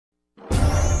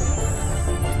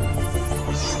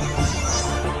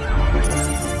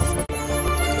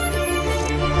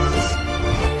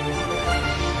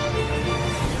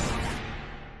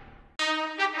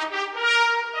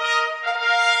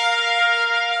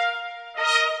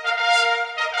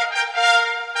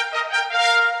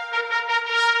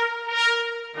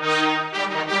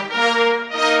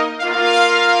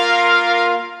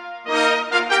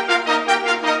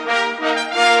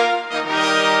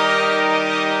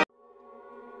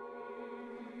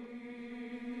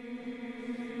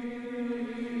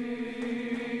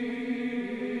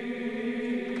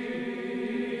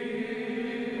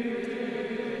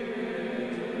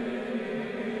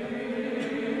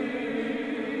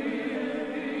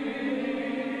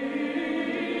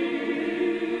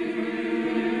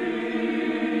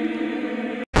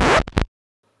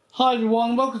Hi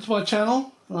everyone, welcome to my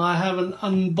channel. I have an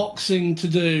unboxing to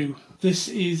do. This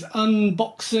is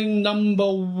unboxing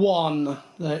number 1.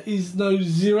 There is no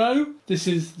 0. This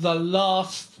is the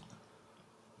last...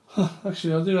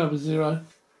 Actually, I do have a 0.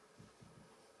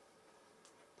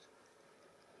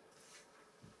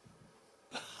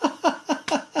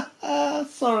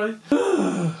 Sorry.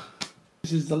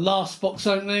 This is the last box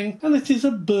opening, and it is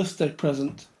a birthday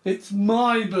present. It's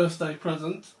my birthday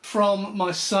present from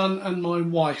my son and my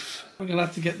wife. We're going to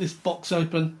have to get this box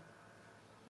open.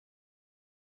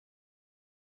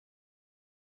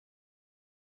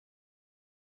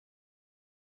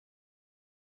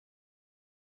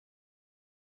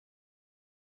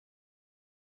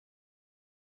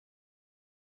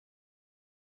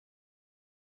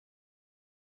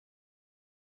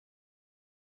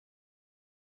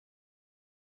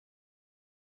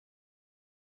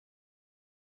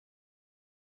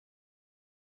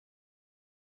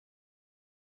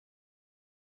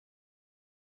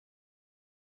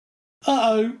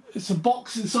 Uh-oh, it's a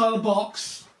box inside a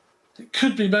box. It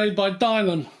could be made by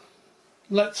Dylan.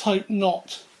 Let's hope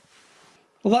not.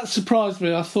 Well, that surprised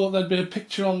me. I thought there'd be a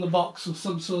picture on the box or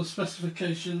some sort of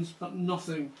specifications, but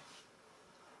nothing.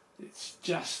 It's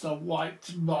just a white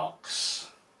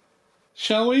box.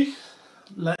 Shall we?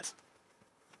 Let's.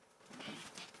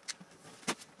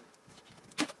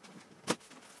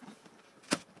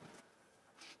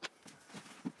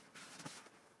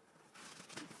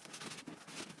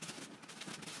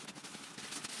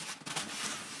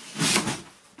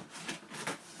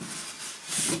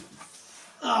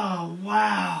 Oh,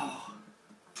 wow.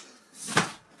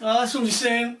 Well, that's what we're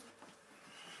seeing.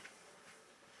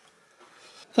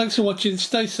 Thanks for watching.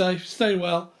 Stay safe, stay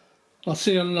well. I'll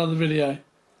see you on another video.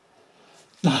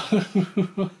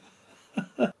 No.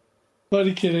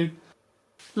 Only kidding.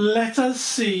 Let us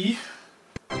see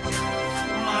what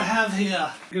I have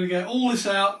here. I'm going to get all this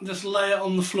out and just lay it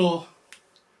on the floor.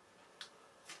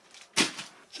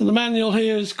 So the manual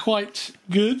here is quite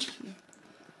good.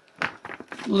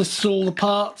 Lists all the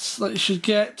parts that you should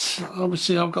get.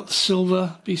 Obviously I've got the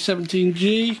silver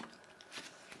B17G.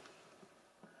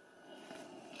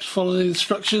 Follow the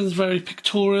instructions, very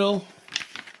pictorial.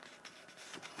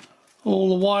 All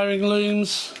the wiring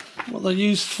looms, what they're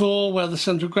used for, where the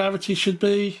centre of gravity should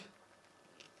be.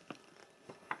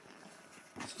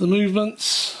 The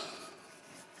movements.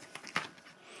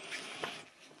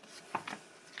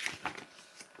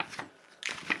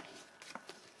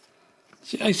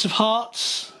 The Ace of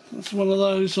Hearts, that's one of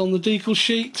those on the decal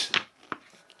sheet.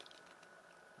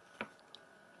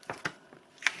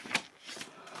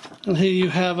 And here you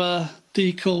have a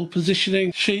decal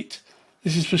positioning sheet.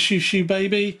 This is for Shoo Shoo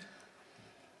Baby.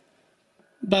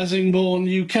 Basingbourn,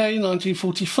 UK,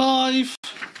 1945.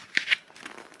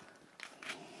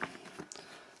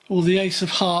 Or the Ace of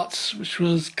Hearts, which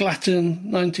was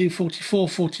Glatton,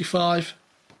 1944-45.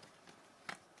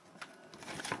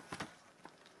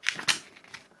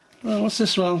 Oh, what's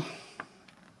this one?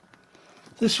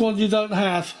 This one you don't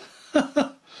have.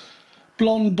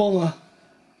 Blonde Bomber.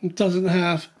 It doesn't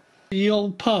have. The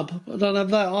Old Pub. I don't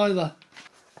have that either.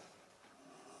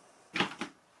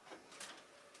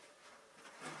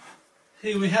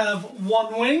 Here we have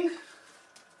one wing.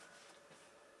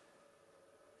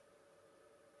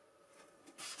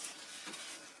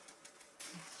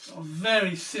 Got a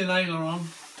very thin aileron.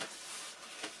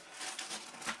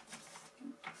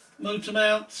 Motor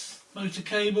mounts, motor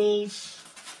cables,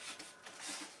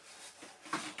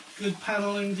 good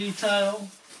panelling detail,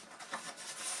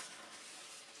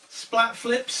 splat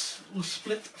flips or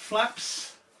split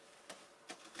flaps,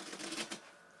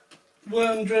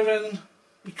 worm driven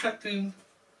retracting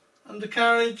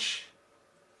undercarriage,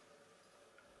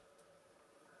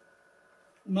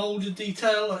 moulded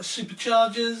detail like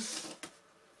superchargers.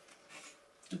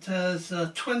 It has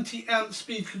a 20 amp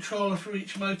speed controller for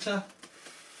each motor.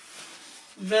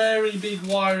 Very big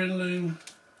wiring loom,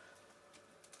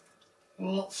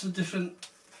 lots of different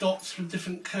dots with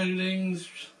different codings,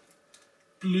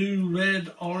 blue,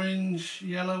 red, orange,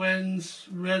 yellow ends,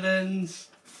 red ends,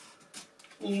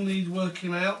 all need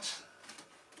working out.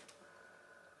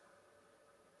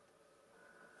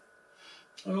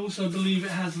 I also believe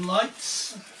it has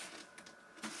lights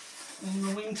on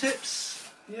the wingtips.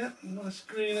 Yeah, nice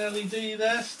green LED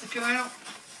there sticking out.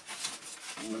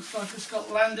 Looks like it's got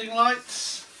landing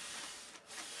lights.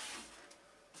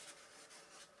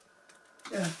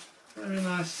 Yeah, very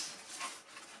nice.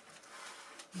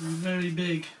 And very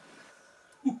big.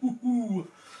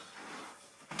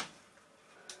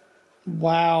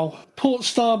 Wow. Port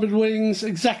starboard wings,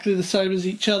 exactly the same as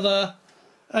each other.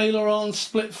 aileron,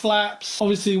 split flaps.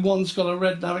 Obviously one's got a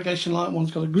red navigation light,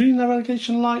 one's got a green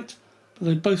navigation light, but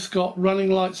they've both got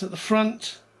running lights at the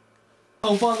front.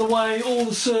 Oh, by the way, all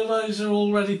the servos are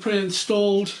already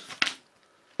pre-installed.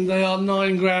 They are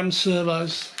 9-gram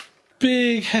servos.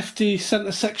 Big hefty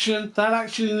centre section that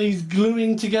actually needs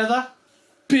gluing together.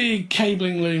 Big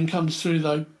cabling loom comes through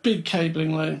though, big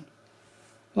cabling loom.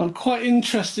 I'm quite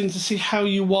interested to see how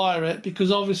you wire it,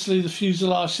 because obviously the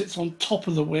fuselage sits on top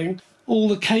of the wing. All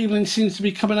the cabling seems to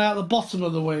be coming out the bottom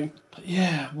of the wing. But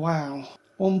yeah, wow.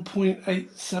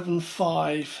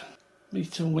 1.875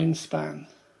 metre wingspan.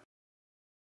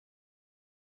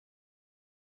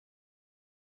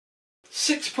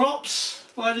 6 props.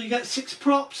 Why do you get 6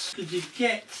 props? Because you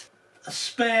get a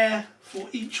spare for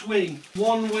each wing.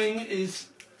 One wing is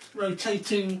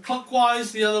rotating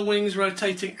clockwise, the other wing's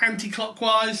rotating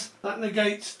anti-clockwise. That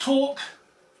negates torque.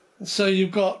 And so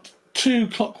you've got 2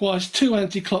 clockwise, 2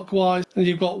 anti-clockwise, and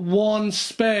you've got 1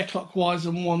 spare clockwise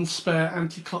and 1 spare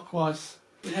anti-clockwise.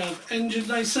 We have engine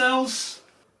nacelles.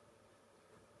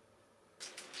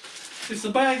 If the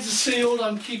bags are sealed,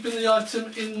 I'm keeping the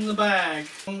item in the bag.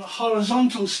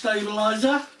 Horizontal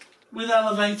stabiliser with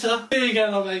elevator, big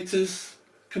elevators.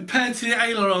 Compared to the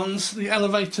ailerons, the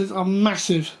elevators are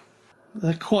massive.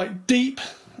 They're quite deep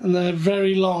and they're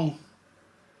very long.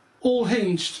 All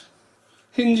hinged.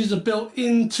 Hinges are built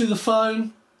into the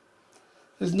foam.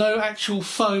 There's no actual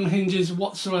foam hinges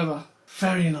whatsoever.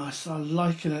 Very nice, I'm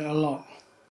liking it a lot.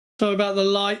 So about the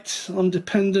light, I'm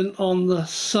dependent on the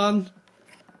sun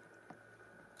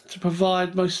to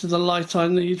provide most of the light I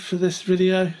need for this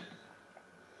video.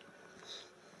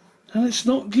 And it's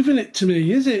not giving it to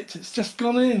me, is it? It's just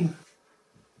gone in.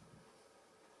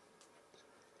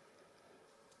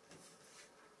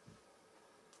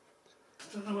 I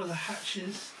don't know where the hatch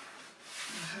is.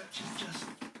 The hatch is just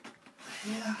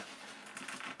here.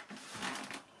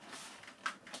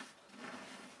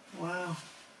 Wow.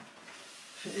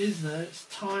 If it is there, it's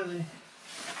tiny.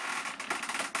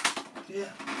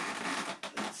 Yeah.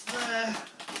 It's there.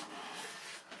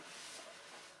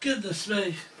 Goodness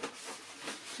me.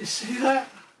 You see that?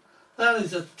 That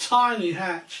is a tiny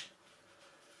hatch.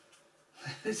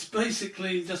 It's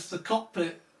basically just the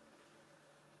cockpit.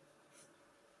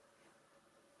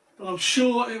 But I'm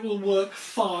sure it will work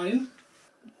fine.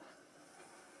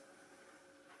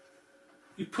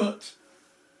 You put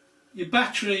your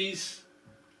batteries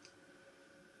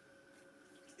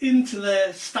into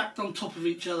there, stacked on top of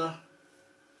each other.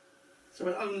 So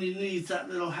it only needs that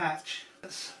little hatch.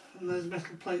 And there's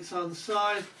metal plates either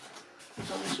side.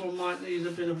 So this one might need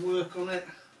a bit of work on it.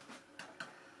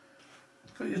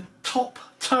 Got your top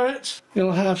turret.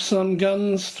 You'll have some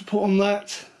guns to put on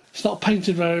that. It's not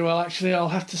painted very well actually. I'll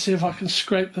have to see if I can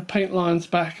scrape the paint lines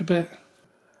back a bit.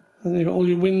 And you've got all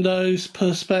your windows,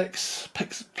 perspex,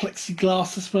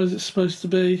 plexiglass I suppose it's supposed to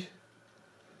be.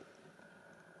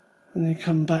 And you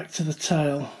come back to the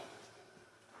tail.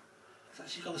 It's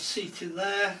actually got a seat in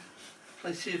there.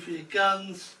 Place here for your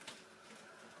guns.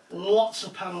 Lots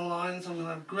of panel lines. I'm going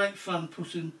to have great fun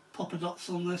putting popper dots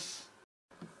on this.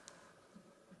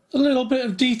 A little bit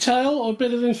of detail or a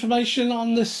bit of information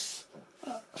on this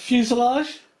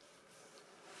fuselage.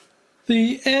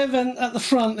 The air vent at the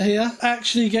front here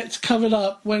actually gets covered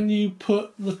up when you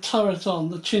put the turret on,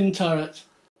 the chin turret.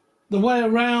 The way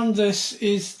around this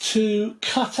is to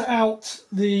cut out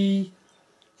the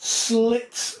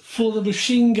slits for the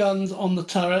machine guns on the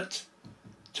turret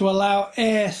to allow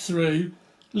air through,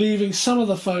 leaving some of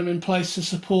the foam in place to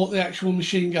support the actual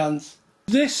machine guns.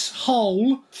 This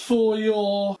hole for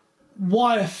your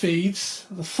wire feeds,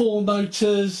 the 4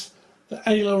 motors, the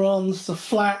ailerons, the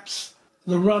flaps,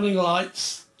 the running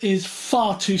lights, is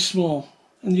far too small.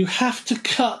 And you have to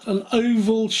cut an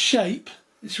oval shape.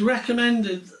 It's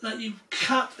recommended that you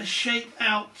cut a shape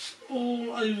out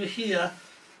all over here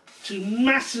to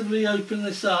massively open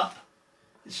this up.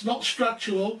 It's not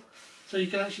structural, so you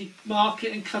can actually mark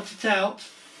it and cut it out.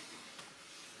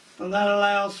 And that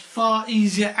allows far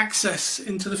easier access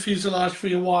into the fuselage for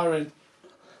your wiring.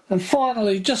 And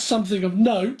finally, just something of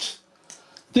note,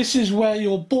 this is where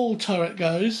your ball turret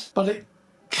goes, but it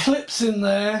clips in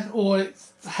there, or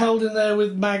it's held in there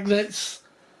with magnets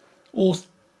or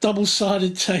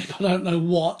double-sided tape, I don't know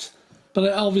what, but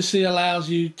it obviously allows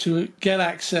you to get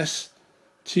access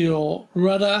to your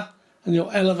rudder and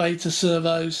your elevator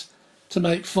servos to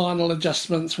make final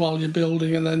adjustments while you're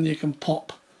building, and then you can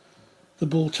pop the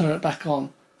ball turret back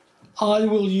on. I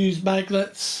will use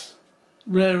magnets,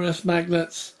 rare earth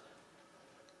magnets,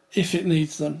 if it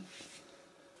needs them.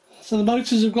 So the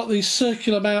motors have got these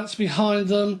circular mounts behind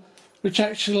them which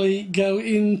actually go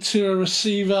into a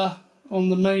receiver on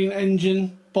the main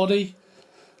engine body,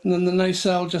 and then the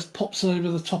nacelle just pops over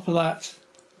the top of that,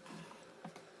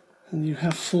 and you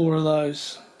have 4 of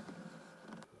those.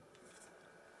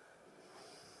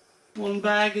 One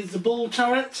bag is the ball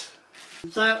turret.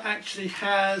 That actually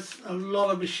has a lot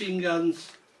of machine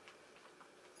guns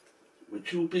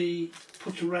which will be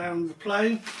put around the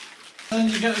plane. Then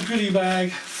you get a goodie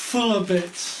bag full of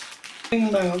bits.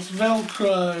 Wing mounts,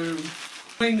 velcro,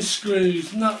 wing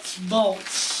screws, nuts,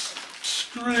 bolts,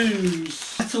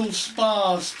 screws, metal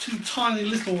spars, 2 tiny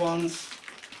little ones,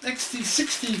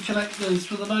 XT60 connectors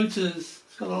for the motors.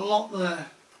 It's got a lot there.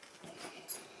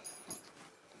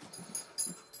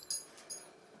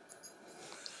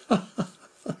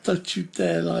 Don't you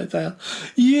dare lie down.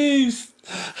 You!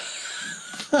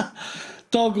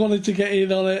 Dog wanted to get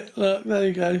in on it. Look, there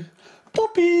you go.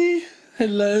 Poppy!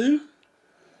 Hello.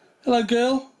 Hello,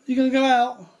 girl. You going to go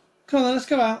out? Come on then, let's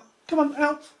go out. Come on,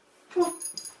 out. Come on.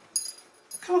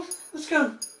 Come on, let's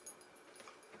go.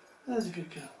 There's a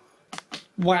good girl.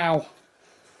 Wow.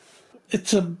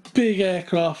 It's a big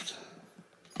aircraft.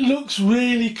 It looks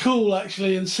really cool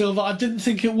actually in silver. I didn't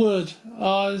think it would.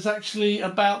 I was actually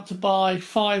about to buy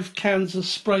 5 cans of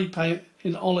spray paint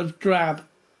in olive drab.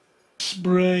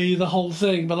 Spray the whole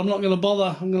thing, but I'm not going to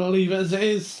bother. I'm going to leave it as it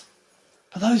is.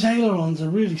 But those ailerons are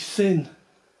really thin.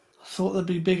 I thought they'd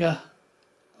be bigger.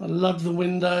 I love the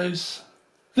windows.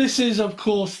 This is of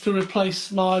course to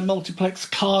replace my multiplex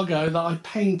cargo that I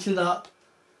painted up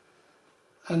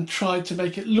and tried to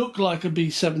make it look like a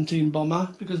B17 bomber,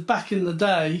 because back in the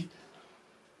day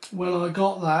when I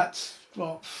got that,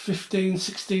 what, 15,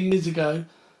 16 years ago,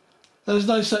 there was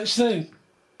no such thing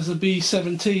as a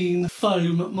B17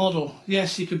 foam model.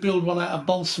 Yes, you could build one out of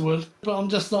balsa wood, but I'm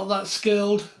just not that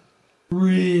skilled.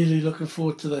 Really looking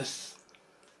forward to this.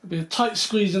 There'll be a tight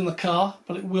squeeze in the car,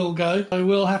 but it will go. I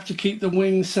will have to keep the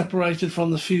wings separated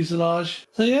from the fuselage.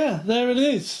 So yeah, there it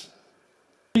is.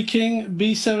 King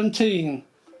B17.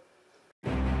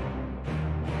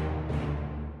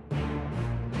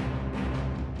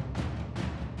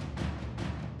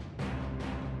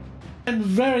 I'm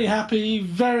very happy,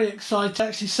 very excited to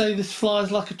actually say this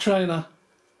flies like a trainer.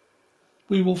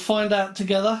 We will find out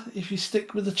together if you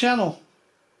stick with the channel.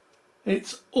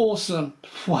 It's awesome.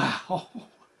 Wow.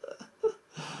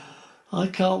 I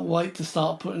can't wait to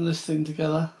start putting this thing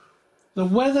together. The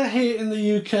weather here in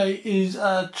the UK is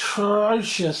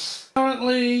atrocious.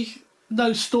 Currently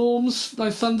no storms,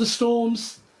 no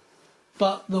thunderstorms,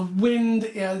 but the wind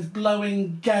is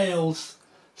blowing gales.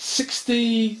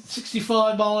 60,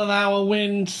 65 mile an hour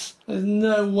winds. There's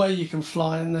no way you can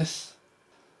fly in this.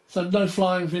 So no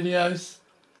flying videos.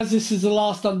 As this is the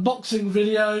last unboxing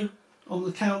video on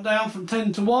the countdown from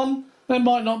 10 to 1, there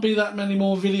might not be that many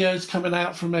more videos coming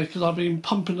out from me because I've been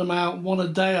pumping them out one a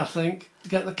day, I think, to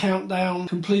get the countdown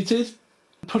completed.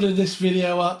 Putting this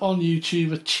video up on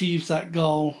YouTube achieves that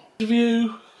goal. Those of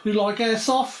you who like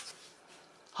airsoft,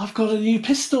 I've got a new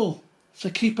pistol, so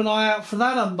keep an eye out for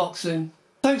that unboxing.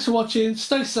 Thanks for watching,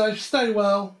 stay safe, stay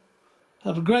well,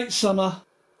 have a great summer,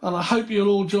 and I hope you'll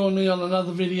all join me on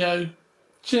another video.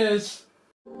 Cheers!